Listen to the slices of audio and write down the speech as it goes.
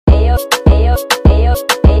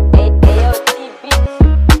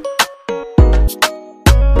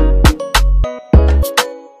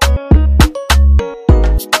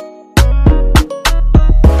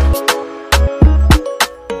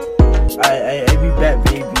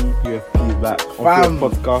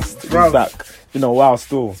Podcast. It's back. It's been a while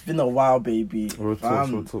still. It's been a while, baby. Real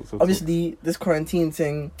talk. Obviously, this quarantine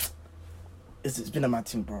thing, it's been a mad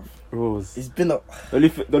thing, bro. Rose. It's been a...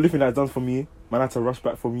 The only thing that's done for me, man, I had to rush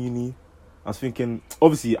back from uni. I was thinking,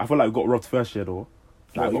 obviously, I feel like we got robbed first year, though.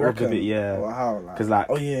 Like, got robbed a bit, yeah. Well, how? Because, like...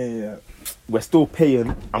 Oh, yeah. We're still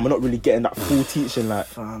paying, and we're not really getting that full teaching,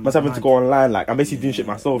 like... I'm having to go online, like, I'm basically doing shit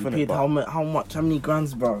myself, innit? How much? How many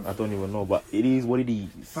grands, bro? I don't even know, but it is what it is.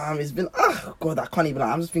 Fam, it's been... God, I can't even...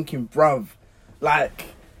 Like, I'm just thinking, bruv. Like...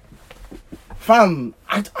 Fam,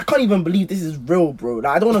 I can't even believe this is real, bro.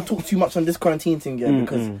 Like, I don't want to talk too much on this quarantine thing, yeah,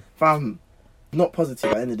 because, fam, not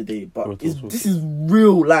positive at the end of the day, but this is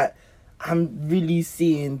real. Like, I'm really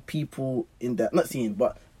seeing people in that... Not seeing,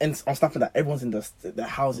 but... And on stuff like that, everyone's in their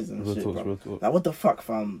houses and shit, bro. Like, what the fuck,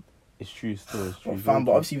 fam? It's true, still. It's true. Well, fam,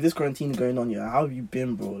 but obviously with this quarantine going on, yeah, how have you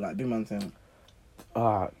been, bro? Like, big man thing.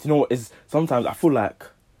 Do you know what? Sometimes I feel like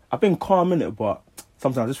I've been calm in it, but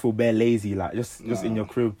sometimes I just feel bare lazy, like just in your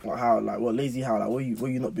crib. How? Like, what lazy? How? Like,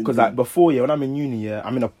 what you not been? Because like before, yeah, when I'm in uni, yeah,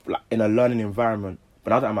 I'm in a learning environment. But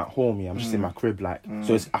now that I'm at home, yeah, I'm just in my crib, like.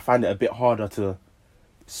 So I find it a bit harder to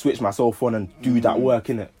switch myself on and do that work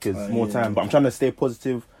in it because more time. But I'm trying to stay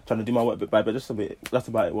positive. Trying to do my work bit by bit, just a bit. That's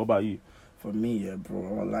about it. What about you? For me, yeah, bro,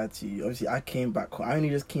 I won't lie to you. Obviously, I only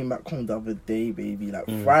just came back home the other day, baby. Like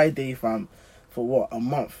Friday, fam. For what, a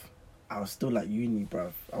month? I was still like uni,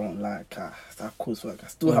 bro. I won't lie. I still have coursework. I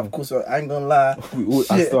still have coursework. I ain't gonna lie.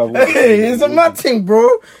 I still have it's a mad thing,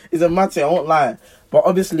 bro. It's a mad thing. I won't lie. But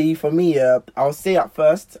obviously, for me, I'll say at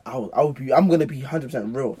first, I'm gonna be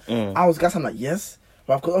 100% real. I'm like, yes,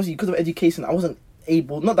 but obviously because of education, I wasn't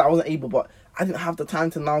able. Not that I wasn't able, but I didn't have the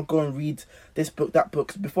time to now go and read this book, that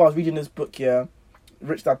book. Before I was reading this book, yeah,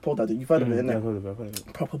 Rich Dad Poor Dad. You've heard of it, innit? Yeah, I've heard of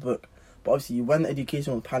it. Proper book. But obviously, when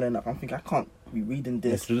education was piling up, I'm thinking, I can't be reading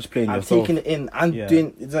this. You're just playing I'm yourself. taking it in and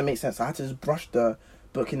doing... It doesn't make sense. So I had to just brush the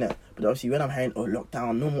book in it. But obviously, when I'm hearing,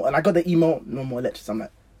 lockdown, no more... And I got the email, no more lectures. I'm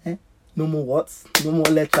like, no more what? No more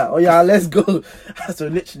lecture. Oh, yeah, let's go. So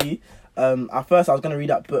literally, at first, I was going to read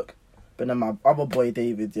that book. But then my other boy,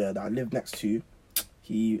 David, yeah, that I live next to,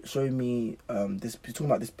 he showed me he's talking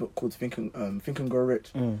about this book called Think and Grow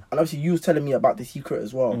Rich. And obviously you was telling me about The Secret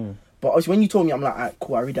as well. But obviously when you told me, I'm like, alright,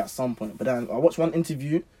 cool, I read that at some point. But then I watched one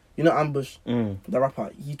interview, you know Ambush, the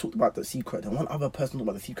rapper, he talked about The Secret. And one other person talked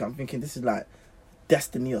about The Secret. I'm thinking this is like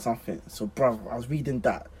destiny or something. So bruv, I was reading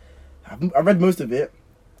that. I read most of it.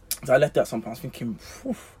 So I left it at some point. I was thinking,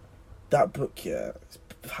 that book, yeah, it's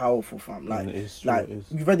powerful, fam. Like,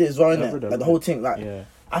 you read it as well, innit? Like the whole thing, like... Yeah.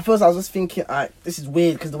 At first, I was just thinking, this is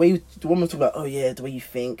weird because the way the woman was talking about, the way you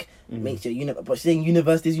think makes your universe. But she's saying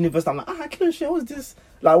universe, this universe. I'm like, I can't shit. What's this?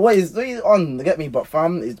 Like, what is on? Get me? But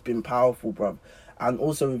fam, it's been powerful, bruv. And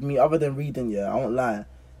also with me, other than reading, I won't lie,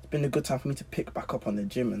 it's been a good time for me to pick back up on the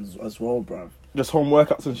gym as well, bruv. Just home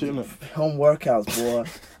workouts and shit, innit? Home workouts, bro.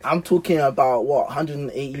 I'm talking about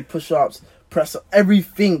 180 push-ups, press,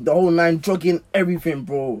 everything, the whole 9, jogging, everything,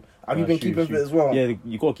 bro. Have you been keeping fit as well? Yeah,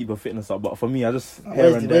 you gotta keep your fitness up. But for me, I just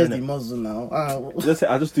where's the muscle now?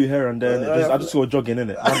 I just do here and there. I just go jogging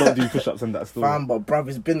in it. I don't do push-ups and that still. Fam, but bruv,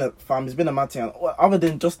 it's been a mad thing. Other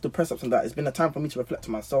than just the press-ups and that, it's been a time for me to reflect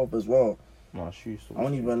on myself as well. I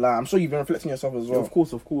won't even lie. I'm sure you've been reflecting on yourself as well. Yeah,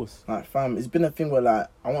 of course. Like, fam, it's been a thing where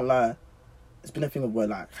I won't lie. It's been a thing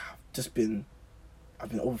where I've been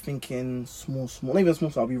overthinking small. Not even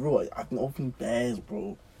small. I'll be real. I've been overthinking bears,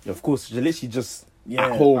 bro. Yeah, of course. You're literally just. Yeah,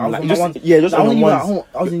 at home, I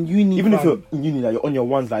was in uni. Even if you're in uni, like you're on your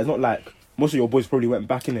ones, like it's not like most of your boys probably went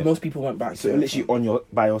back in it. Most people went back. So you're literally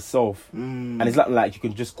by yourself, and it's not like you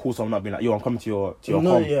can just call someone up, being like, "Yo, I'm coming to your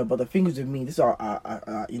home." Yeah, but the thing is with me, this is I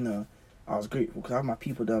was grateful because I have my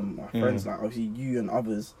people, my friends, like obviously you and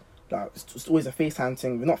others. Like it's always a FaceTime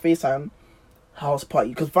thing. We're not FaceTime, house party.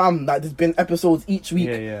 Because fam, like there's been episodes each week.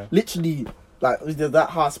 Yeah. Literally, like there's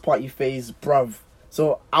that house party phase, bruv.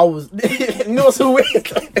 So I was, you know what's so weird?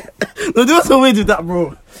 No, what's so weird with that,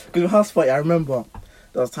 bro? Because with house party, I remember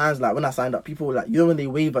there was times like when I signed up, people were like, you know when they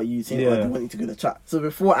wave at you saying, they want you to go to chat. So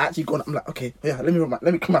before I actually gone, I'm like, okay, let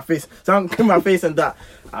me clean my face. So I'm cleaning my face and that.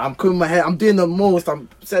 I'm combing my hair. I'm doing the most. I'm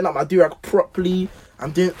setting up my do-rag properly.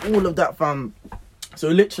 I'm doing all of that, fam. So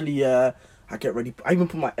literally, I get ready. I even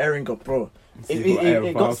put my earring up, bro.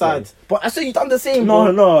 it got sad. But I said you done the same.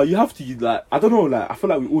 No, you have to. Like, I don't know. Like, I feel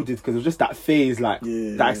like we all did because it was just that phase, like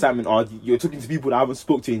that excitement. Oh, you're talking to people that I haven't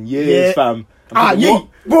spoke to in years, fam.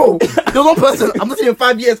 Bro. There's one person. I'm not saying in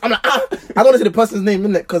 5 years. I'm like, I don't want to say the person's name,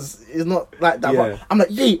 innit? Because it's not like that. But I'm like,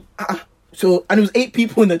 So, and it was 8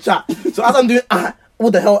 people in the chat. So as I'm doing,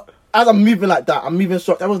 what the hell? As I'm moving like that, I'm moving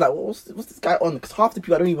shocked. I was like, what's this guy on? Because half the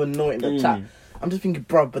people I don't even know it in the chat. I'm just thinking,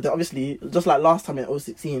 bro, but then obviously, just like last time in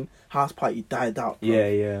 2016, house party died out. Bro.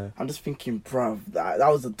 Yeah. I'm just thinking, bro, that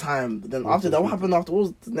was the time. But then after that, what happened after? What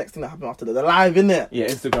was the next thing that happened after that? The live, innit? Yeah,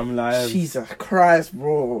 Instagram live. Jesus Christ,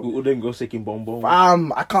 bro. We all then go shaking bomb.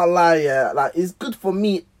 I can't lie, yeah. Like, it's good for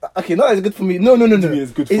me. Okay, not that it's good for me. No.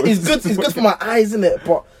 It's good for it's good for my eyes, innit?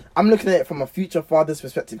 But I'm looking at it from a future father's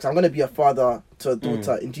perspective. Because I'm going to be a father to a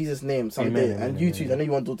daughter in Jesus' name someday. Amen, and you too, I know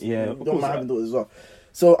you want daughters. Yeah, you don't mind having daughters as well.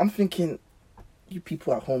 So I'm thinking, you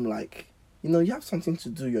people at home, like, you know, you have something to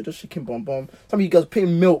do. You're just shaking bomb. Some of you guys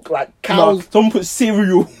putting milk like cows. No, someone put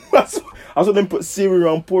cereal. I saw them put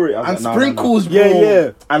cereal and pour it. And like, sprinkles, bro.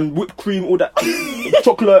 Yeah. And whipped cream, all that.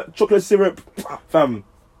 chocolate syrup, fam.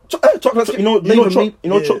 Chocolate, you know,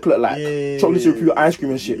 chocolate, like chocolate syrup, your ice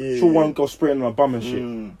cream and shit. Yeah. Sure, one girl spraying on my bum and shit.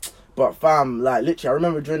 But fam, like, literally, I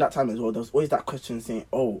remember during that time as well, there was always that question saying,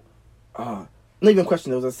 not even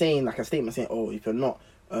question, there was a saying, like a statement saying, if you're not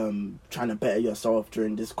trying to better yourself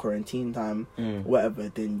during this quarantine time, whatever,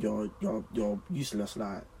 then you're useless.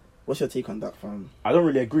 Like, what's your take on that, fam? I don't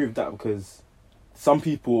really agree with that because some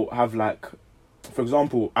people have, like, for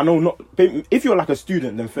example, I know not if you're like a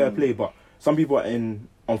student, then fair play, but some people are in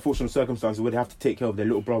unfortunate circumstances where they have to take care of their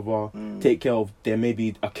little brother, take care of their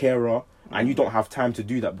maybe a carer, and you don't have time to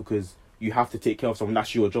do that because you have to take care of someone.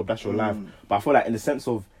 That's your job, that's your life. But I feel like in the sense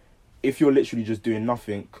of, if you're literally just doing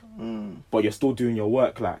nothing, but you're still doing your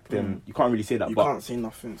work, like, then you can't really say that. You can't say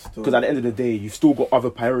nothing still. Because at the end of the day, you've still got other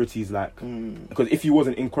priorities, like, because if you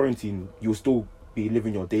wasn't in quarantine, you'll still be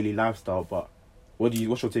living your daily lifestyle. But what's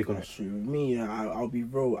your take on it? True. Me, I'll be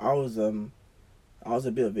real. I was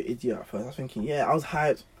a bit of an idiot at first. I was thinking, I was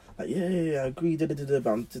hyped. Like, I agree. But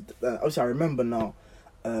obviously, I remember now,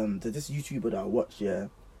 there's this YouTuber that I watched,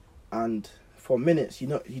 and for minutes, he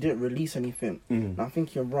didn't release anything. And I'm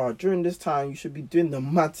thinking, during this time, you should be doing the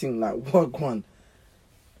mad thing, like, what one?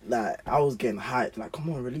 Like, I was getting hyped, like,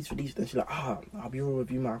 come on, release. Then she's like, I'll be real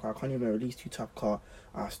with you, Mark, I can't even release 2-tap car.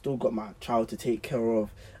 I still got my child to take care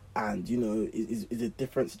of. And, you know, it's a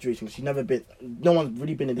different situation. No one's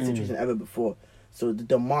really been in this situation ever before. So the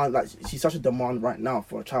demand, like, she's such a demand right now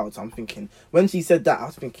for a child. So I'm thinking, when she said that, I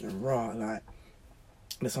was thinking, like,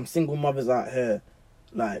 there's some single mothers out here,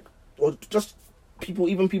 like, or just people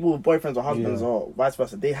with boyfriends or husbands or vice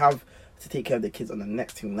versa, they have to take care of their kids on the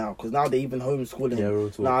next thing now, because now they're even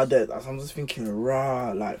homeschooling nowadays. So I'm just thinking,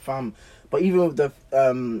 like, fam. But even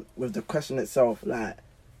with the question itself, like,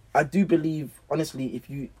 I do believe, honestly, if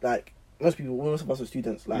you, like, most of us are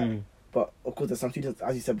students, like, but of course there's some students,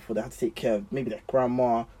 as you said before, they have to take care of maybe their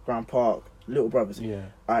grandma, grandpa, little brothers.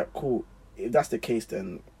 Alright, cool. If that's the case,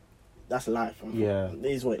 then that's life. It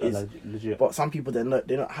is what it is. Legit. But some people, they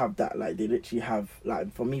don't have that. Like, they literally have,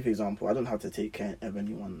 like, for me, for example, I don't have to take care of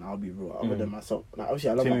anyone. I'll be real, other than myself. Like, obviously,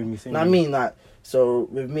 I love like, so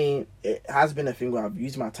with me, it has been a thing where I've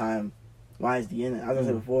used my time wisely, innit? As I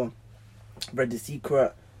said before, read The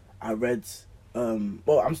Secret. I read, I've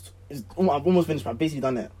almost finished, but I've basically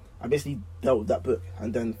done it. I basically dealt with that book,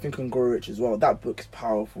 and then Think and Grow Rich as well. That book is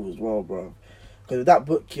powerful as well, bro. Because with that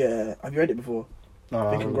book, have you read it before?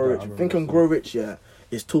 No, Think and Grow Rich. Think and Grow Rich,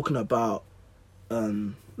 is talking about,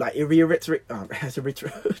 like, it reiterates.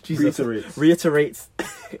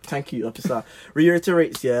 Thank you, officer.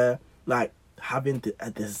 Reiterates, like, having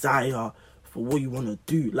a desire for what you want to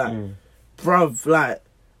do, like, bruv, like,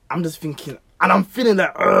 I'm just thinking, and I'm feeling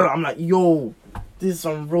like, I'm like, yo, this is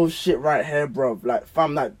some real shit right here, bruv. Like,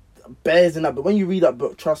 fam, like, bears in that. But when you read that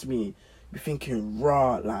book, trust me, you're thinking,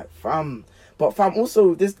 like, fam. But fam,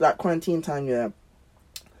 also this, like, quarantine time,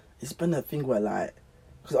 it's been a thing where, like,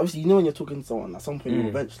 because obviously, you know, when you're talking to someone, at some point you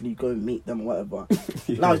eventually go and meet them or whatever.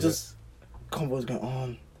 Now it's just convos going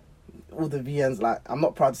on. All the VNs, like, I'm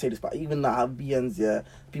not proud to say this, but even that I have VNs,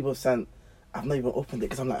 people have sent. I've not even opened it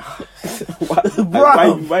because I'm like,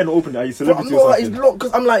 why not open it? Are you celebrity or something? It's locked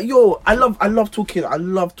because I'm like, yo, I love talking. I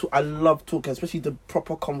love talking, especially the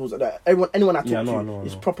proper combos. Like, anyone I talk to,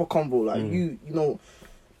 it's proper combo. Like, you know,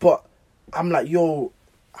 but I'm like, yo,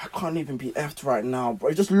 I can't even be effed right now, bro.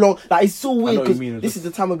 It's just long. Like, it's so weird because this is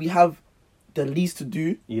the time where we have the least to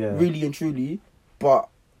do, really and truly. But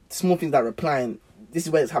small things like replying, this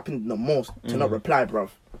is where it's happened the most, to not reply, bruv.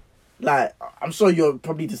 Like, I'm sure you're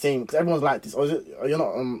probably the same because everyone's like this. Or you're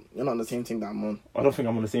not on the same thing that I'm on. I don't think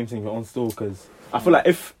I'm on the same thing you're on still because I feel like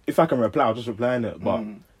if I can reply, I'll just reply in it. But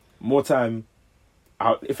more time,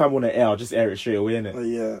 if I'm on the air, I'll just air it straight away in it.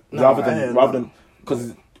 Yeah. Rather than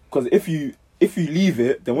because if you leave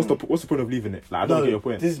it, then what's the point of leaving it? Like I don't get your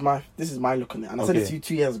point. This is my look on it, and I said this to you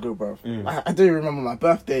 2 years ago, bro. I don't remember my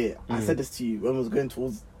birthday. I said this to you when I was going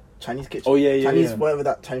towards Chinese kitchen. Oh yeah, Chinese, whatever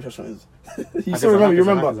that Chinese restaurant is. You still remember? You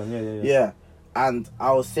remember? Yeah. And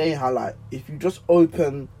I was saying how like if you just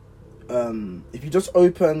open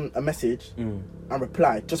a message and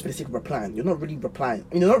reply just for the sake of replying, you're not really replying.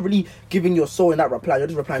 I mean, you're not really giving your soul in that reply. You're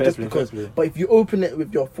just replying because. But if you open it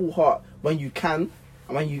with your full heart when you can.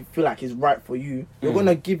 And when you feel like it's right for you, you're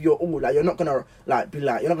gonna give your all. Like you're not gonna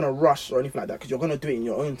you're not gonna rush or anything like that because you're gonna do it in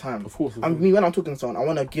your own time. Of course. And me, when I'm talking to someone, I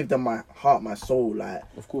want to give them my heart, my soul. Like,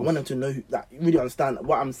 of course. I want them to know that really understand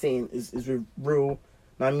what I'm saying is real. Know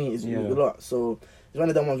what I mean? It's a lot. So it's one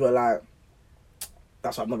of them ones where like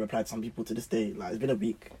that's why I've not replied to some people to this day. Like it's been a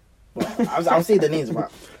week. But I'll say the names, but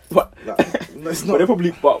like, it's not. We're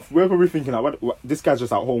probably thinking like, what, this guy's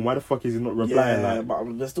just at home. Why the fuck is he not replying? Yeah, like,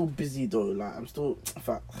 but they're still busy though. Like I'm still, in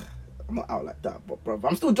fact, I'm not out like that. But bruv,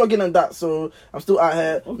 I'm still jogging and that, so I'm still out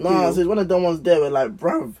here. Okay. So it's one of them ones there where like,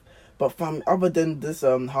 bruv. But fam, other than this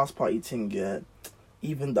house party thing, yeah.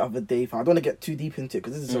 Even the other day, fam, I don't want to get too deep into it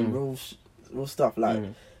because this is some real stuff. Like,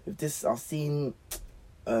 if this, I've seen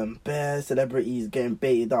bare celebrities getting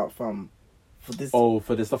baited out from. For this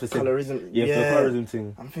stuff is colorism, for the colorism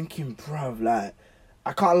thing. I'm thinking, bruv, like,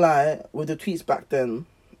 I can't lie. With the tweets back then,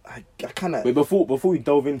 I kind of. Wait, before we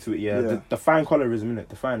delve into it, define colorism, innit?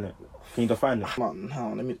 Define it. Can you define it?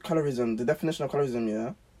 No, let me colorism. The definition of colorism,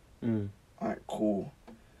 yeah. Alright, cool.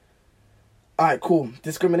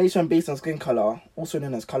 Discrimination based on skin color, also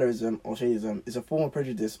known as colorism or shadism, is a form of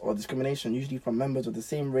prejudice or discrimination usually from members of the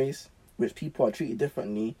same race, which people are treated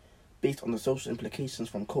differently. Based on the social implications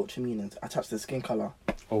from culture meanings attached to skin colour.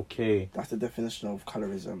 Okay. That's the definition of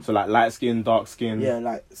colorism. So like light skin, dark skin. Yeah,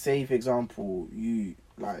 like say for example, you're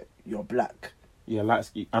black. Yeah, light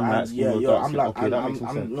skin. I'm light skin. Yeah, I'm like, okay,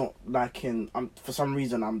 I'm not liking. For some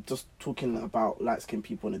reason I'm just talking about light skinned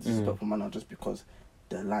people in a disrespectful manner just because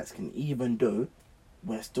they're light skinned, even though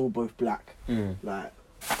we're still both black. Like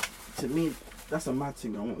to me, that's a mad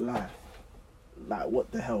thing. I won't lie. Like what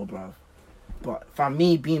the hell, bruv. But for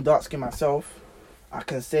me, being dark skinned myself, I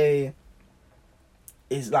can say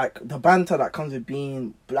is like the banter that comes with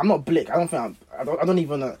being. I'm not blick. I don't think I don't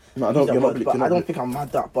even. No, I don't. You're not blick. I don't think I'm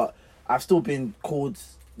mad that. But I've still been called,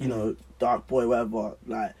 dark boy, whatever.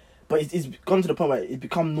 Like, but it's gone to the point where it's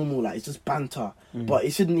become normal. Like it's just banter. But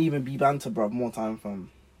it shouldn't even be banter, bro. More time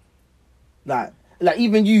from. Like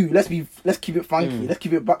even you, let's keep it funky. Let's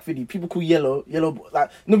keep it back fiddy. People call yellow.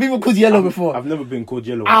 Like no, people called yellow before. I've never been called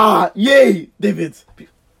yellow. Yay, David.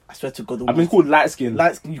 I swear to God. I've been called light skin.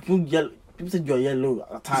 Light skin. You called yellow. People said you're yellow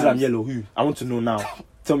at times. I'm yellow. Who? I want to know now.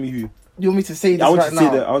 Tell me who. You want me to say this I want right to now? say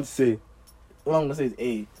that. I want to say. All I'm gonna say is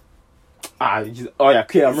A.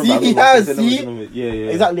 Clear. I remember. See?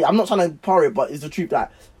 Yeah. Exactly. I'm not trying to power it, but it's the truth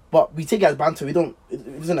that. But we take it as banter. We don't.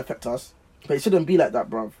 It doesn't affect us. But it shouldn't be like that,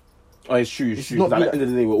 bruv. Oh, it's true. It's true. At the end of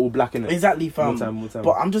the day, we're all black in it. Exactly, fam. More time.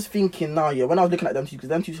 But I'm just thinking now, when I was looking at them two, because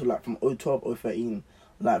them two were like from 012, 013.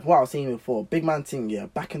 Like what I was saying before, big man thing,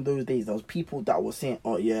 back in those days, there was people that were saying,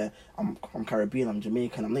 oh yeah, I'm Caribbean, I'm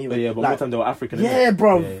Jamaican, I'm not even. But more time they were African. Yeah,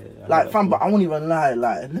 bro. Like, fam, but I won't even lie.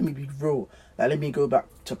 Like, let me be real. Like, let me go back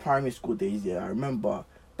to primary school days. Yeah, I remember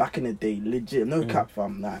back in the day, legit, no cap,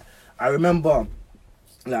 fam. Like, I remember.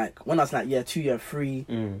 Like when I was like year 2, year 3,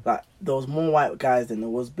 like there was more white guys than there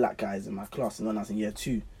was black guys in my class. And when I was in year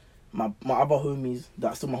 2, my other homies that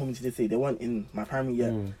are still my homies to this day, they weren't in my primary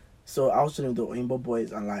year. So I was chilling with the Rainbow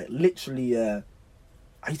boys and like literally, I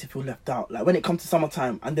used to feel left out. Like when it comes to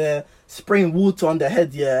summertime and they're spraying water on their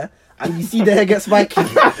head, and you see their hair get spiky.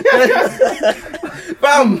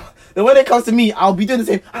 Bam! Then when it comes to me, I'll be doing the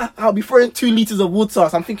same. I'll be throwing 2 liters of water. So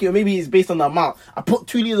I'm thinking maybe it's based on the amount. I put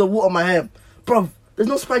 2 liters of water on my hair, bro. There's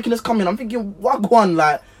no spikiness coming. I'm thinking, what one?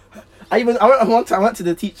 Like, one time I went to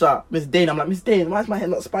the teacher, Miss Dane. I'm like, Miss Dane, why is my hair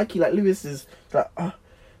not spiky like Lewis is? Like,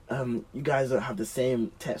 you guys don't have the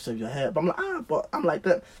same texture of your hair. But I'm like, but I'm like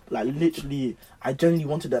that. Like, literally, I genuinely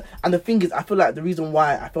wanted that. And the thing is, I feel like the reason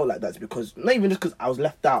why I felt like that is because, not even just because I was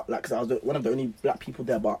left out, like, because I was one of the only black people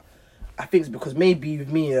there, but I think it's because maybe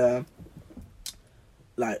with me,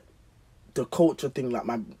 like, the culture thing, like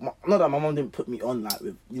not that my mom didn't put me on like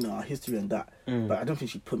with our history and that, but I don't think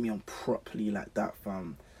she put me on properly like that,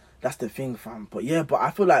 fam. That's the thing, fam. But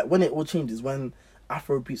I feel like when it all changed is when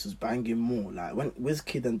Afrobeats was banging more. Like when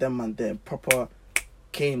Wizkid and them man there proper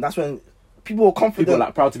came. That's when people were confident. People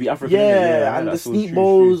like proud to be African. Yeah, and the sneak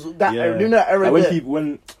balls, that you know, era like there.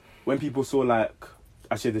 when people saw like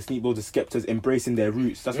actually the sneak balls, the Skeptors embracing their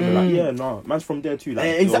roots, that's when they're like, yeah, no, man's from there too.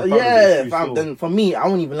 Like, exactly, yeah. Fam, then for me, I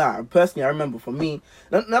won't even lie. Personally, I remember for me,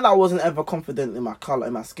 not that I wasn't ever confident in my colour,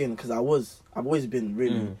 in my skin, because I've always been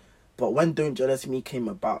really. But when Don't Jealous Me came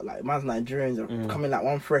about, like man's Nigerians are coming like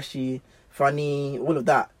one freshie, funny, all of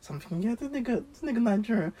that. So I'm thinking, yeah, this nigga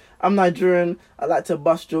Nigerian. I'm Nigerian. I like to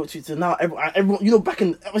bust jokes. So now everyone, you know, back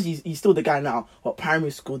in obviously he's still the guy now. But primary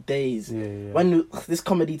school days, when this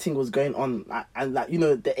comedy thing was going on, like, and like you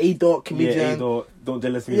know the A-Dot comedian, Don't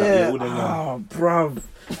Jealous Me, bruv.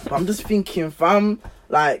 But I'm just thinking, fam,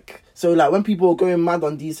 like so like when people are going mad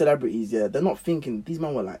on these celebrities, they're not thinking these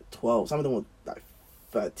men were like 12. Some of them were like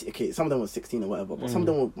 30, okay, some of them were 16 or whatever, but some of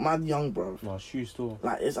them were mad young, bro. No, shoe store.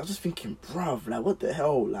 Like, I was just thinking, bruv, like, what the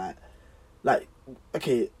hell, like,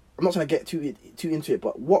 okay, I'm not trying to get too into it,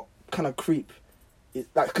 but what kind of creep is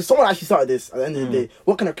like? Because someone actually started this at the end of the day.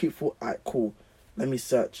 What kind of creep thought? Alright, cool. Let me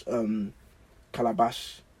search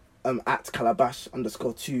Calabash, at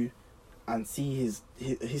Calabash_2, and see his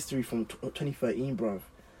history from 2013, bruv.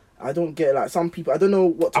 I don't get like some people. I don't know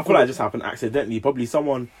what. I feel like it just happened accidentally. Probably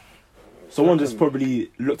someone just probably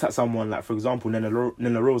looked at someone, like, for example, Nena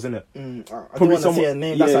Rose, innit? I don't want to say her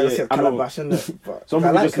name, that's why I said Calabash, innit?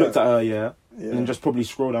 Someone just looked at her, and then just probably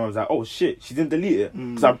scrolled down and was like, oh shit, she didn't delete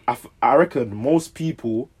it. Because I reckon most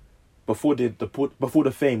people, before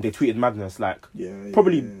the fame, they tweeted madness, like,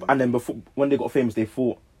 and then when they got famous, they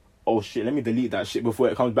thought, oh shit, let me delete that shit before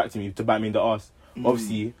it comes back to me to bite me in the ass.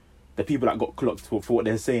 Obviously, the people that got clocked for what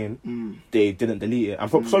they're saying, they didn't delete it. And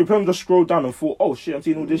probably just scrolled down and thought, oh shit, I'm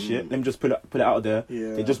seeing all this shit. Let me just put it out there.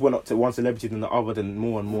 Yeah. They just went up to one celebrity than the other, then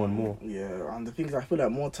more and more and more. Yeah, and the thing is, I feel like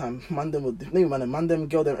more time, man them,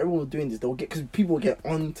 girl them, everyone was doing this. They'll get, because people will get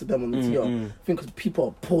on to them on the TR. I think because people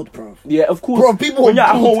are bored, bro. Yeah, of course. Bro, people when you're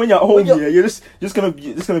at home, you're just gonna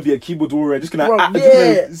be a keyboard warrior, just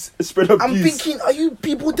gonna spread up. I'm thinking, are you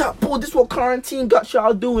people that bored? This is what quarantine got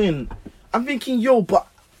y'all doing. I'm thinking, yo, but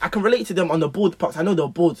I can relate to them on the board parts. I know they're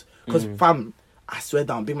bored because fam, I swear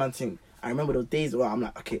down, big man thing. I remember those days where I'm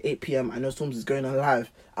like, okay, 8 p.m. I know Storms is going on live.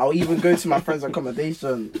 I'll even go to my friend's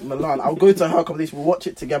accommodation, Milan. I'll go to her accommodation. We'll watch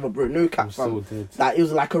it together, bro. No cap, fam. Like it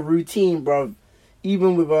was like a routine, bro.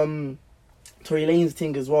 Even with Tory Lane's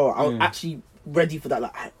thing as well. I was actually ready for that.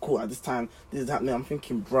 Like, right, cool. At this time, this is happening. I'm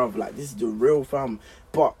thinking, bruv, like this is the real fam.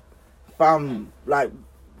 But fam, like.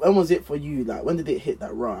 When was it for you? Like, when did it hit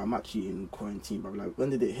that raw? I'm actually in quarantine, bro. Like, when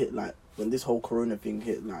did it hit? Like, when this whole corona thing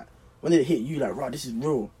hit? Like, when did it hit you? Like, raw, this is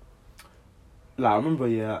real. Like, I remember,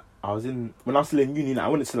 when I was still in uni, like, I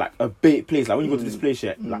went to like a big place. Like, when you go to this place,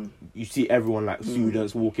 like, you see everyone, like,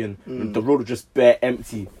 students walking. And the road was just bare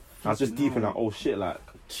empty. I was just deep in like, oh shit, like,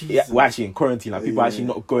 we're actually in quarantine. Like, people are actually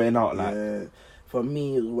not going out. Like, for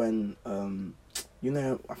me, it was when, you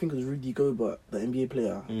know, I think it was Rudy Gobert, the NBA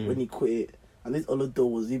player, when he quit it. And this Olado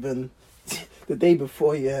was even the day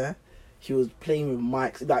before, he was playing with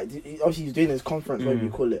mics. Like, obviously, he was doing his conference, whatever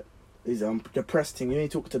you call it. His the press thing. You know, he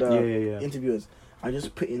talked to the interviewers. I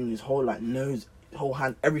just put in his whole like nose, whole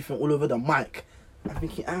hand, everything all over the mic. I'm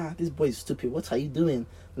thinking, this boy's stupid. What are you doing?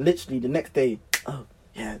 Literally, the next day, oh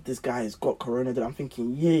yeah, this guy has got corona. I'm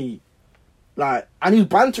thinking, yay. Like, and he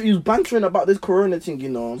was bantering about this corona thing, you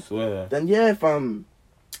know. Swear. Then fam,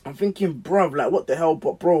 I'm thinking, bruv, like, what the hell?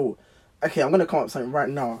 But bro. Okay, I'm going to come up with something right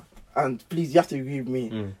now. And please, you have to agree with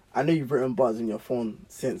me. I know you've written bars in your phone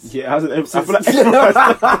since. Yeah, I feel like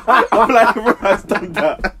everyone has done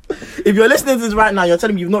that. If you're listening to this right now, you're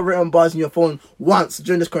telling me you've not written bars in your phone once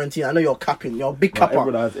during this quarantine. I know you're capping. You're a big capper.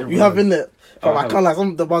 You have, innit? But I can't lie.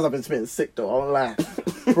 Some of the bars I've been spitting sick though. I won't lie.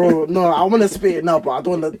 Bro, no, I want to spit it now, but I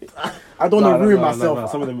don't want to ruin myself. No.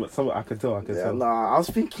 Some of them, I can tell. Nah, I was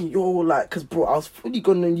thinking, yo, like, because, bro, I was fully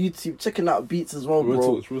going on YouTube, checking out beats as well,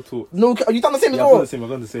 bro. Real talk. No, have you done the same as well? I've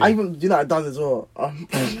done the same. I've done as well.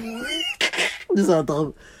 This is what I've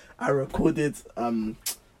done.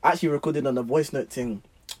 I actually recorded on the voice note thing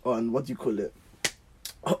on, what do you call it?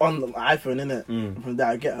 On the iPhone, innit? From there,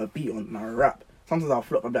 I get a beat on and I rap. Sometimes I'll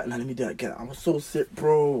flop, I'm like, nah, let me do it again. I was so sick,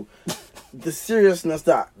 bro. The seriousness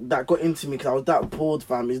that got into me because I was that bored,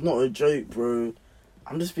 fam, is not a joke, bro.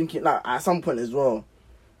 I'm just thinking, like, at some point as well,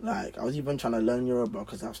 like, I was even trying to learn Yoruba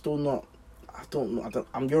because I'm still not,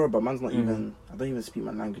 I'm Yoruba, man's not even, I don't even speak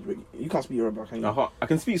my language. You can't speak Yoruba, can you? I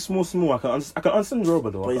can speak small. I can understand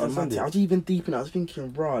Yoruba, though. But I was even deep in it. I was thinking,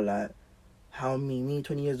 bro, like, how me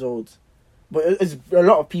 20 years old. But it's a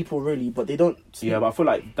lot of people, really, but they don't speak. Yeah, but I feel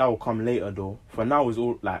like that will come later, though. For now, it's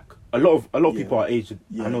all, like, a lot of people our age,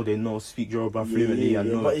 I know they speak Yoruba fluently. I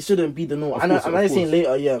know, but it shouldn't be the norm. I'm not saying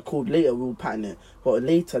later, cool. Later we'll pattern it, but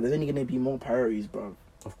later there's only gonna be more priorities, bro.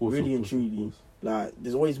 Of course, really and truly. Like,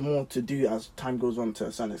 there's always more to do as time goes on to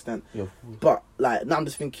a certain extent. Yeah, but like now I'm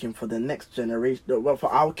just thinking for the next generation. Well,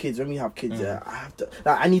 for our kids, when we have kids, I have to.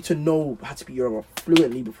 Like, I need to know how to speak Yoruba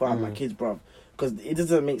fluently before I have my kids, bro. Because it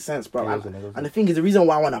doesn't make sense, bro. And the thing is, the reason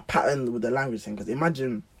why I want to pattern with the language thing, because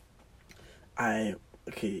imagine, I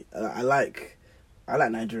like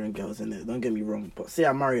Nigerian girls, innit? Don't get me wrong, but say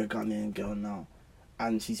I marry a Ghanaian girl now,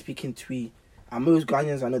 and she's speaking Twi, and most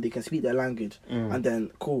Ghanaians I know they can speak their language, and then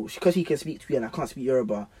cool, because she can speak Twi and I can't speak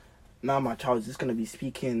Yoruba. Now my child is just gonna be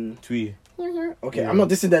speaking Twi. Okay, I'm not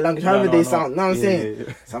dissing their language, however they sound. Know what I'm saying?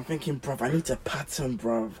 Yeah. So I'm thinking, bruv, I need to pattern,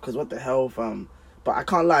 bruv, because what the hell, fam. But I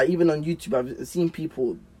can't lie, even on YouTube, I've seen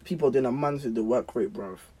people doing a month with the work rate,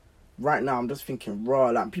 bruv. Right now, I'm just thinking,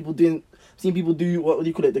 raw, like, seeing people do, what do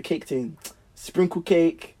you call it, the cake thing? Sprinkle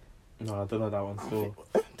cake. No, I don't know that one still.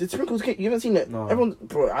 The sprinkle cake, you haven't seen it? No. Everyone,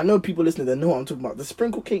 bro, I know people listening, they know what I'm talking about. The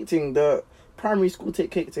sprinkle cake thing, the primary school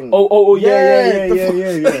cake thing. Oh, yeah.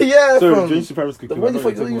 Yeah, sorry, James primary school. What the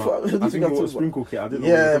fuck I think it was sprinkle cake. I didn't know.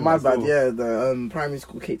 Yeah, my bad. Yeah, the primary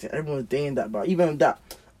school cake thing. Everyone was doing that, but even that,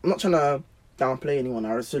 I'm not trying to downplay anyone.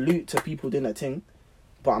 I salute to people doing that thing,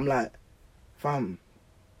 but I'm like, fam,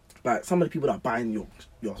 like some of the people that are buying your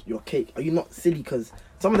cake, are you not silly? Because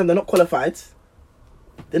some of them, they're not qualified.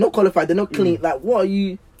 They're not clean. Like, what are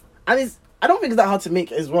you? And I don't think it's that hard to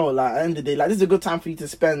make as well. Like, at the end of the day, like, this is a good time for you to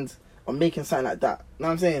spend on making something like that. You know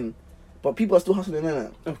what I'm saying? But people are still hustling,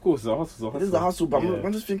 innit? Of course, it's a hustle. This is a hustle, but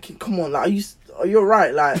I'm just thinking, come on, like, are you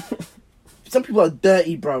alright? Like, some people are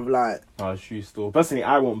dirty, bruv. Like, true still. Personally,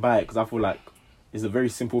 I won't buy it because I feel like it's a very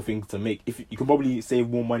simple thing to make. If you can probably save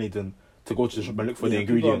more money than to go to the shop and look for the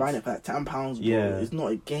ingredients. People are buying it for like £10, bro. Yeah. It's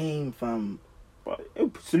not a game, fam. But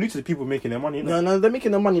salute to the people making their money. No, they're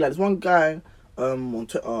making their money. Like, there's one guy on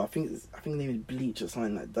Twitter. I think his name is Bleach or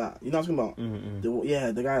something like that. You know what I'm talking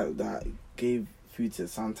about? The guy that gave food to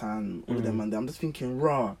Santan, all of them, and I'm just thinking,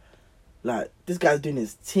 raw. Like, this guy's doing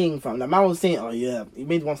his thing, fam. Like, man was saying, oh yeah, he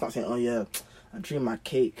made one start saying, oh yeah, I'm treating my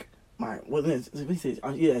cake, what he says?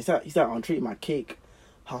 Yeah, he said I'm treating my cake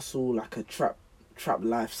hustle like a trap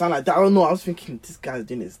life, something like that. I don't know. I was thinking, this guy's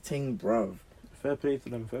doing his thing, bruv. Fair play to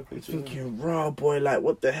them. Thinking, raw boy, like,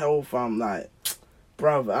 what the hell, fam? Like,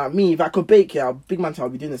 bruv, me, if I could bake, big man, I'll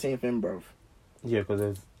be doing the same thing, bruv. Yeah,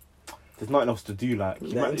 because there's nothing else to do. Like,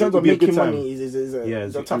 in terms of making money, is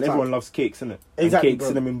a tough and everyone time. loves cakes, innit? Exactly, cakes,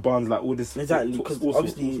 cinnamon buns, like all this. Exactly, because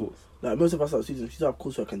obviously, like, most of us are students, we still have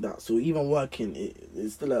coursework and that. So even working,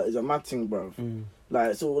 it's still a mad thing, bruv.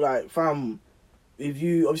 Like, so, like, fam, if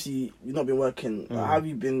you obviously you've not been working, like, how have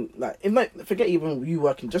you been? Like, if not, forget even you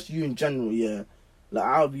working, just you in general, yeah. Like,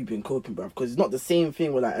 how have you been coping, bruv? Because it's not the same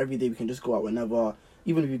thing where, like, every day we can just go out whenever.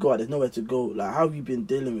 Even if you go out, there's nowhere to go. Like, how have you been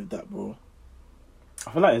dealing with that, bro?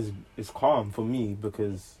 I feel like it's calm for me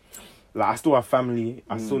because, like, I still have family.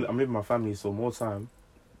 I'm living with my family, so more time.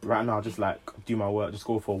 Right now, I just, like, do my work, just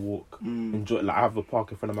go for a walk, enjoy. Like, I have a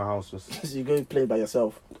park in front of my house. Just so you go play by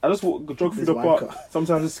yourself. I just jog through the park.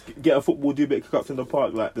 Sometimes just get a football, do a bit of kick-ups in the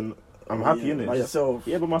park. Like, then I'm happy, innit? By yourself.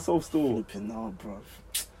 Yeah, by myself still. Flipping out, bruv.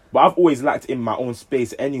 But I've always liked in my own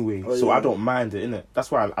space anyway, so I don't mind it, innit? That's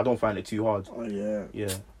why I don't find it too hard. Oh, yeah.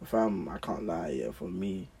 Yeah. Fam, I can't lie, yeah, for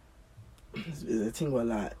me, it's a thing where,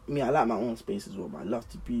 like, me, I like my own space as well, but I love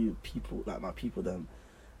to be with people, like, my people, them.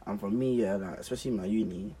 And for me, yeah, like, especially in my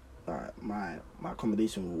uni, like, my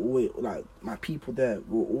accommodation will always, like, my people there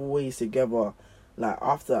will always together, like,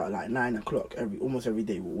 after, like, 9 o'clock, almost every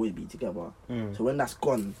day we'll always be together. So when that's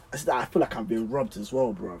gone, I feel like I'm being robbed as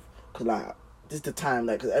well, bruv. Because, like, this is the time,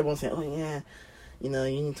 like, because everyone's saying, oh yeah, you know,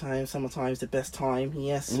 uni time, summertime is the best time.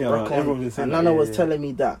 Yes, everyone's saying and Nana was telling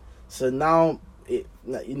me that. So now, you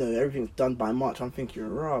know, everything's done by March. I'm thinking,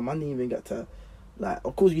 raw, man, didn't even get to, like,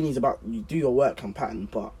 of course, uni is about you do your work and pattern,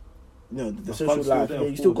 but you know, the social life,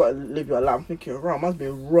 you still got to live your life. I'm thinking, raw, man's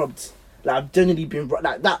been robbed. Like, I've genuinely been robbed.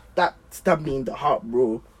 Like, that stabbed me in the heart,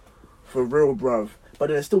 bro, for real, bruv. But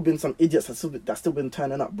there's still been some idiots that's still been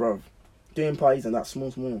turning up, bruv, doing parties and that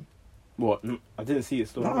small. What? I didn't see it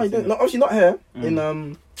still. No, I didn't. No, obviously not here. In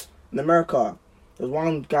America, there's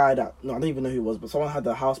one guy that I don't even know who it was, but someone had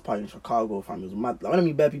a house party in Chicago. Fam, it was mad. Like, when I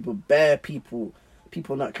mean bare people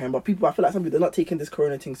not caring, but people. I feel like some people they're not taking this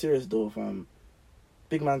corona thing serious though, fam.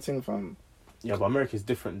 Big man thing, fam. Yeah, but America's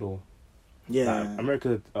different though. Yeah, like,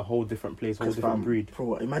 America a whole different place, whole different breed.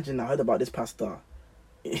 Bro, imagine I heard about this pastor.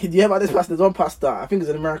 Do you hear about this pastor? There's one pastor. I think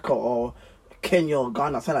it's in America or Kenya or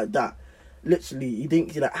Ghana, something like that. literally, you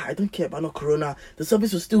think you're like, I don't care about no corona. The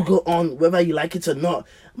service will still go on whether you like it or not.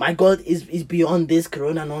 My God is beyond this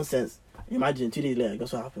corona nonsense. Imagine 2 days later,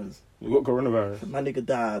 guess what happens? You got coronavirus. My nigga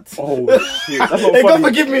died. Oh shit! That's not Hey, funny. God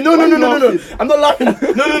forgive me. No. I'm not laughing.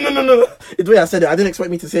 No. It's the way I said it. I didn't expect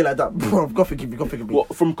me to say it like that, bro. God forgive me.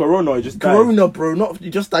 What, from corona? You just died? Corona, bro. Not you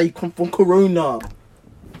just died. You come from corona.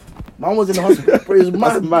 Man was in the hospital, bro. It was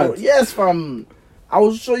mad, mad. bro. Yes, fam. I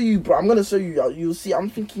will show you, bro. I'm gonna show you. You'll see. I'm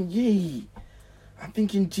thinking, yay. I'm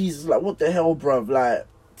thinking, Jesus. Like, what the hell, bro? Like,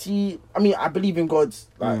 I mean, I believe in God,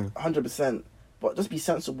 like, 100%. But just be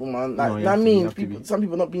sensible, man. Like, No, you know what I mean? be. Some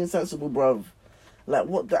people not being sensible, bruv. Like,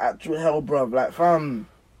 what the actual hell, bruv? Like, fam,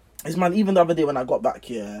 it's man. Even the other day when I got back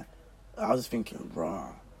here, I was just thinking,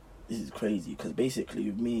 bruh, this is crazy. Because basically,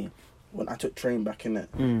 with me, when I took train back in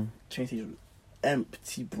it, train station was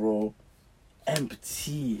empty, bro.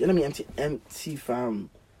 Empty. You know what I mean? Empty, fam.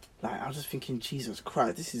 Like, I was just thinking, Jesus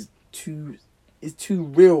Christ, this is too. It's too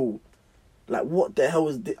real. Like, what the hell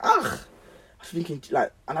is this? I was thinking,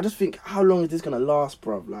 like, and I just think, how long is this gonna last,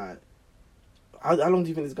 bruv? Like, how long do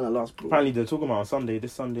you think this is gonna last, bro? Apparently they're talking about this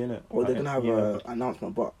Sunday, innit? Or they're gonna have an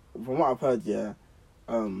announcement, but from what I've heard, yeah,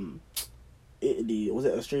 Italy, was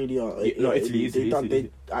it Australia? No, Italy. They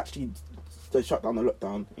shut down the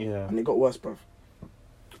lockdown, Yeah. and it got worse, bruv.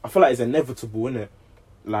 I feel like it's inevitable, innit?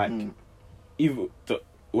 Like,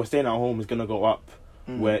 we're staying at home is gonna go up.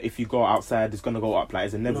 Where if you go outside, it's gonna go up. Like,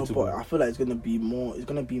 it's inevitable. No, but I feel like it's gonna be more. It's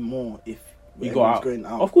gonna be more if you go out. Going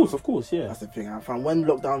out. Of course, yeah. That's the thing. I found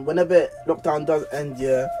whenever lockdown does end,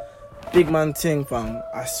 yeah, big man thing, fam.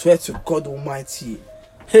 I swear to God Almighty,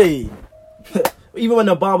 hey, even when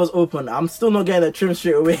the barber's open, I'm still not getting a trim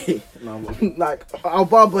straight away. No, like our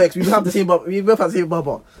barber, we both have the same barber. We both have the same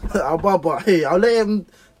barber. Our barber, hey, I'll let him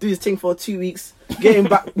do his thing for 2 weeks. Get him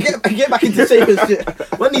back, get back into shape and shit.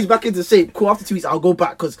 When he's back into shape, cool. After 2 weeks, I'll go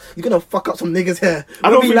back because he's gonna fuck up some niggas' hair. I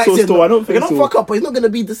don't think so. Still, I don't think so. He's gonna fuck up, but he's not gonna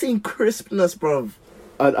be the same crispness, bruv.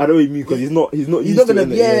 I know what you mean because he's not He's used not to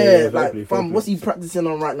gonna, it, like, fam, what's he practicing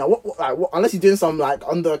on right now? What, unless he's doing some like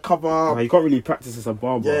undercover. Nah, you can't really practice as a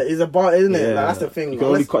barber. Yeah, it's a bar, isn't it? Yeah, Like, that's the thing. You can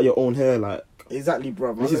only cut your own hair, like. Exactly,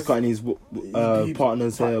 bruv. This is cutting his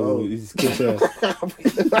partner's hair or his kid's hair.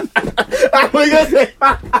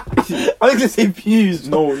 I'm gonna say views.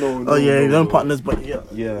 No. Oh yeah, his own partners, but yeah,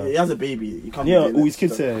 he has a baby. You can't. Yeah, all his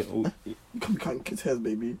kids' hair. You can't be cutting kids' hairs,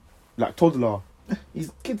 baby. Like toddler.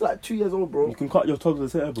 His kid's like 2 years old, bro. You can cut your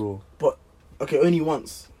toddler's hair, bro. But okay, only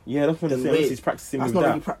once. Yeah, that's what I'm saying. He's practicing that's with not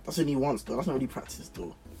that. Really that's only once, though. That's not really practice,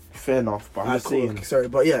 though. Fair enough, but I'm just saying. Okay, sorry,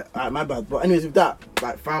 but yeah, my bad. But anyways, with that,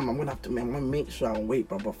 like, fam, I'm gonna make sure I wait,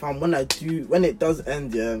 bro. But fam, when it does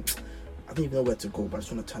end, yeah, I don't even know where to go, but I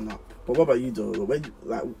just wanna turn up. But what about you, though?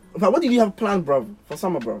 What did you have planned, bro, for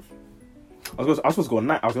summer, bro? I was supposed to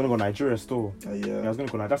go. I was gonna go Nigeria still. Yeah. I was gonna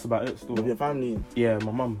go. That's about it. Still. With your family? Yeah,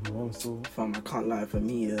 my mum still. Fam, I can't lie. For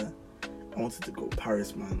me, yeah, I wanted to go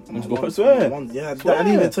Paris, man. I want to go Paris. Swear. Yeah, I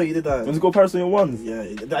didn't even tell you, did I? You want to go Paris on your ones? Yeah, I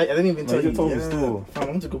didn't even tell you. Told me still. Fam, I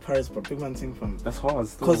want to go Paris, but big man thing, fam. That's hard.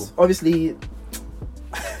 Still. Because obviously,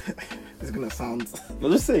 it's gonna sound. No,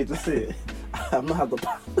 just say it. I've not had the.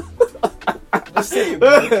 Just say it,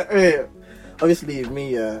 bro. Obviously,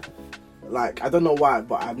 me, like, I don't know why,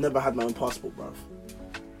 but I've never had my own passport, bruv.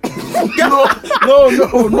 No.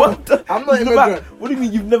 What? I'm not immigrant. What do you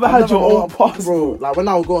mean you've never had your own passport? Bro, like, when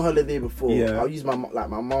I would go on holiday before, Yeah. I'll use my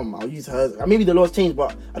mum, I'll use hers. Maybe the laws changed,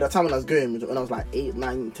 but at the time when I was going, when I was like 8,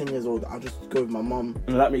 9, 10 years old, I'll just go with my mum.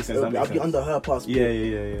 No, that makes sense. I'll be under her passport.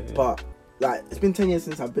 Yeah. But, like, it's been 10 years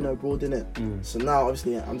since I've been abroad, innit? So now,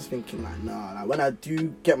 obviously, I'm just thinking, like, nah, like, when I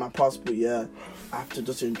do get my passport, yeah, I have to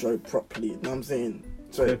just enjoy it properly. You know what I'm saying?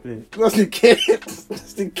 So, just in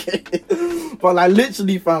case. But, like,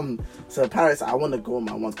 literally, fam, so Paris, I want to go on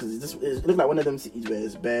my ones, because it looks like one of them cities where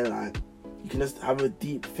it's bare, like, you can just have a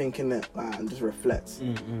deep think in it, like, and just reflect.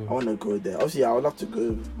 I want to go there. Obviously, I would love to go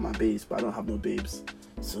with my babes, but I don't have no babes.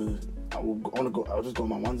 So, I'll just go on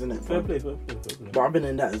my ones, innit? Fair play. But I've been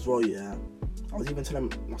in that as well, yeah. I was telling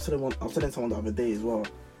someone the other day as well,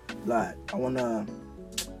 like, I want to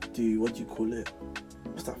do, what do you call it?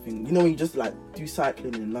 What's that thing? You know when you just like do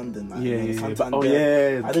cycling in London, like yeah.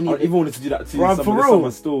 I even wanted to do that too. Bruv, for real,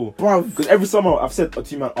 summer still, bro. Because every summer I've said to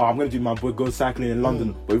you, man, I'm gonna do my boy go cycling in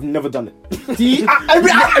London, but we've never done it. Every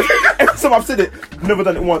time I've said it, we've never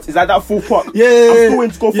done it once. It's like that full park. Yeah, I'm still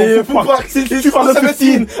waiting to go for full park since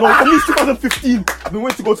 2015. No, for me, it's 2015. I've been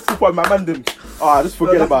waiting to go to full park. My man didn't. Just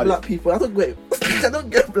forget about black it. People, I thought, wait. I don't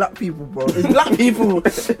get black people, bro. It's black people.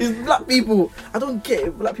 It's black people. I don't get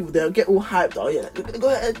it. Black people, they get all hyped. Oh yeah, go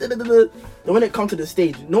ahead. Then when it comes to the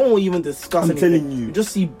stage, no one will even discuss anything. I'm telling you. You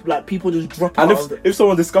just see like people just drop and out. if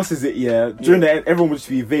someone discusses it, during the end, everyone would just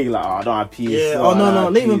be vague, like, oh, I don't have peace. Yeah. Oh no,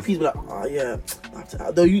 not even peace. Be like, oh yeah.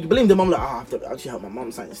 They'll you blame the mum like, I have to actually help my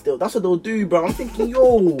mum sign still. That's what they'll do, bro. I'm thinking,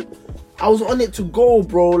 yo, I was on it to go,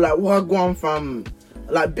 bro. Like, what go on, fam?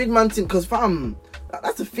 Like, big man thing, cause fam,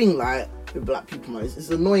 that's the thing, like, with black people, man. It's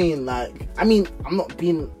annoying. Like, I mean, I'm not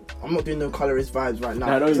doing no colorist vibes right now.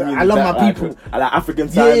 I love my people. I like African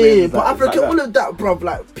time. Yeah, but African, all of that, bro.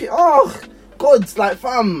 Like, oh, God, like,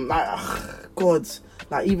 fam, like, God.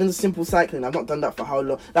 Like, even simple cycling, I've not done that for how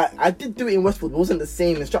long. Like, I did do it in Westwood, but it wasn't the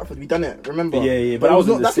same in Stratford. We done it, remember? Yeah, but that's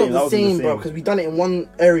not the same, bro, because we done it in one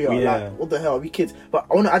area. Yeah. Like, what the hell, we kids. But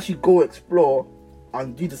I want to actually go explore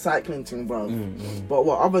and do the cycling thing, bro. But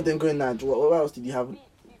what, other than going Nige, what else did you have?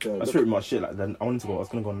 That's pretty much it. Like, then I was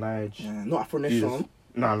gonna go Nige. Yeah, not Afro Nation.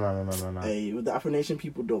 No. Hey, with the Afro Nation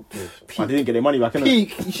people, though. I didn't get their money back, innit?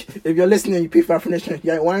 Peak. If you're listening, you pay for Afro Nation,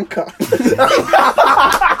 you ain't wanker.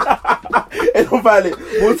 Don't violate.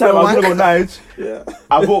 One time I was gonna go Nige. Yeah.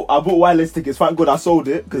 I bought wireless tickets. Thank God I sold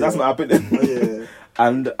it because that's not happening. Yeah.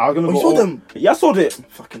 And I was gonna go. You sold them? Yeah, I sold it.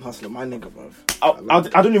 Fucking hustler, my nigga, bro.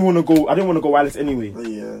 I don't even want to go. I didn't want to go wireless anyway.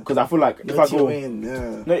 Yeah. Because I feel like if I go, no, even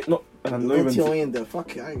there.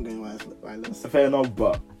 Fuck it, I ain't going wireless. Fair enough,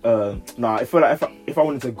 but I feel like if I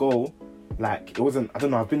wanted to go, like, it wasn't. I don't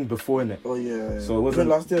know. I've been before in it. Oh yeah. So it wasn't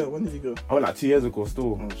last year. When did you go? I went like 2 years ago.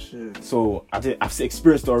 Still. Oh shit. So I've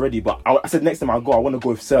experienced it already, but I said next time I go, I want to go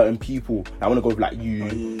with certain people. I want to go with like you. Oh,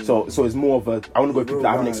 yeah. So it's more of a. I want to go with people that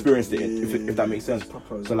haven't experienced it. Yeah, if that makes sense.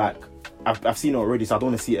 Proper. So like, I've seen it already, so I don't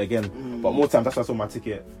want to see it again. But more times, that's why I sold my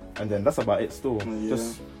ticket, and then that's about it. Still,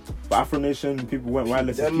 but Afro Nation people went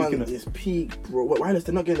wireless. It's peak, bro. What, wireless?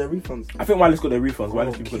 They're not getting their refunds. I think wireless got their refunds.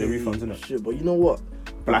 Wireless people got their refunds, innit? Shit, but you know what?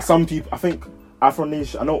 But like some people, I think Afro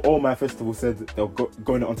Nation. I know all my festivals said they're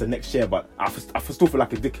going on to next year, but I still feel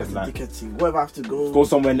like a dickhead. Like, what if I have to go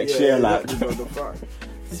somewhere next year? Like,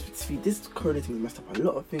 this corona thing has messed up a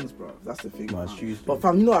lot of things, bro. That's the thing. But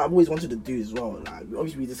fam, you know what I've always wanted to do as well. Like,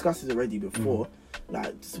 obviously we discussed this already before.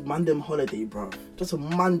 Like, just a man them holiday, bro. Just a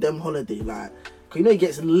man them holiday, like, cause you know it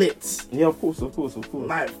gets lit. Yeah, of course.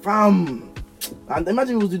 Like, fam. And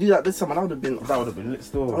imagine we was to do that this summer. That would have been lit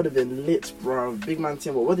still. That would have been lit, bro. Big man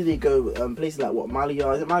team. What did they go? Places like what?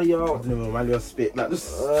 Malia? Is it Malia? I don't know. Malia, Spain, like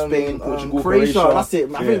just Spain, Portugal, Croatia. That's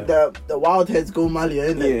it. I think the wild heads go Malia,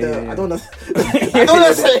 isn't it? Yeah. I don't know. I don't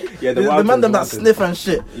know. Say the man them that sniff and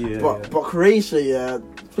shit. But Croatia,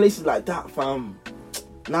 places like that, fam.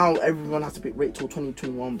 Now everyone has to wait till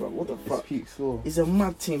 2021, bro. What the fuck? It's peak, so. It's a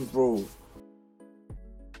mad team, bro.